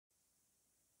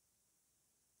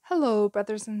Hello,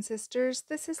 brothers and sisters.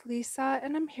 This is Lisa,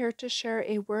 and I'm here to share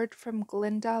a word from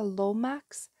Glynda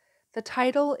Lomax. The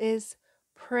title is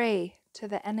Pray to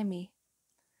the Enemy.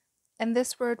 And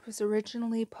this word was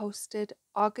originally posted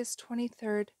August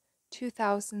 23rd,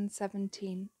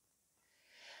 2017.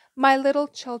 My little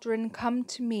children, come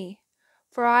to me,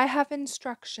 for I have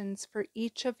instructions for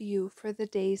each of you for the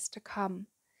days to come.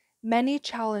 Many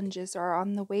challenges are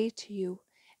on the way to you,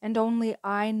 and only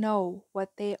I know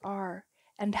what they are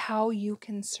and how you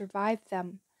can survive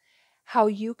them, how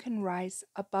you can rise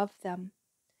above them.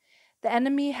 The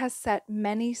enemy has set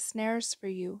many snares for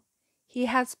you. He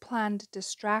has planned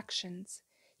distractions.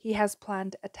 He has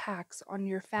planned attacks on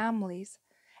your families,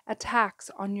 attacks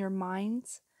on your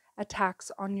minds,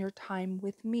 attacks on your time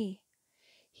with me.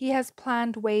 He has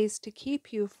planned ways to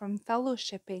keep you from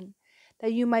fellowshipping,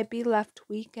 that you might be left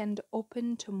weak and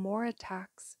open to more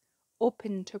attacks,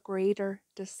 open to greater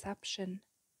deception.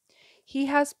 He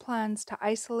has plans to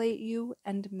isolate you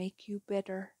and make you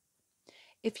bitter.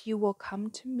 If you will come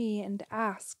to me and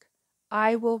ask,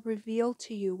 I will reveal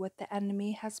to you what the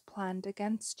enemy has planned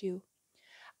against you.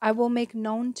 I will make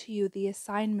known to you the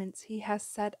assignments he has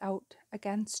set out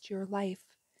against your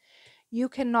life. You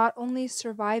can not only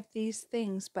survive these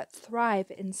things, but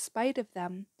thrive in spite of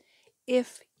them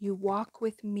if you walk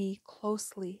with me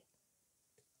closely.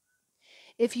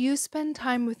 If you spend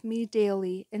time with me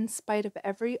daily, in spite of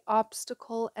every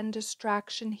obstacle and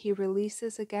distraction he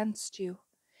releases against you,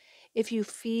 if you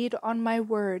feed on my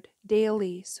word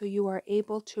daily so you are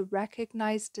able to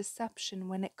recognize deception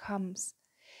when it comes,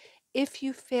 if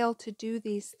you fail to do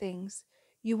these things,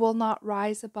 you will not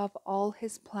rise above all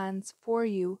his plans for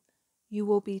you. You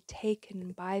will be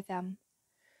taken by them.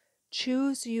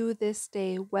 Choose you this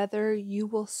day whether you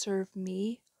will serve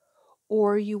me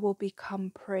or you will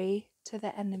become prey to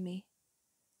the enemy.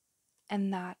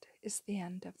 And that is the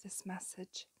end of this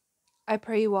message. I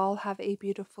pray you all have a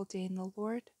beautiful day in the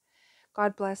Lord.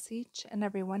 God bless each and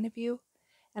every one of you,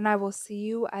 and I will see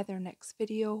you either next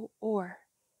video or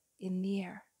in the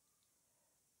air.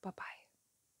 Bye-bye.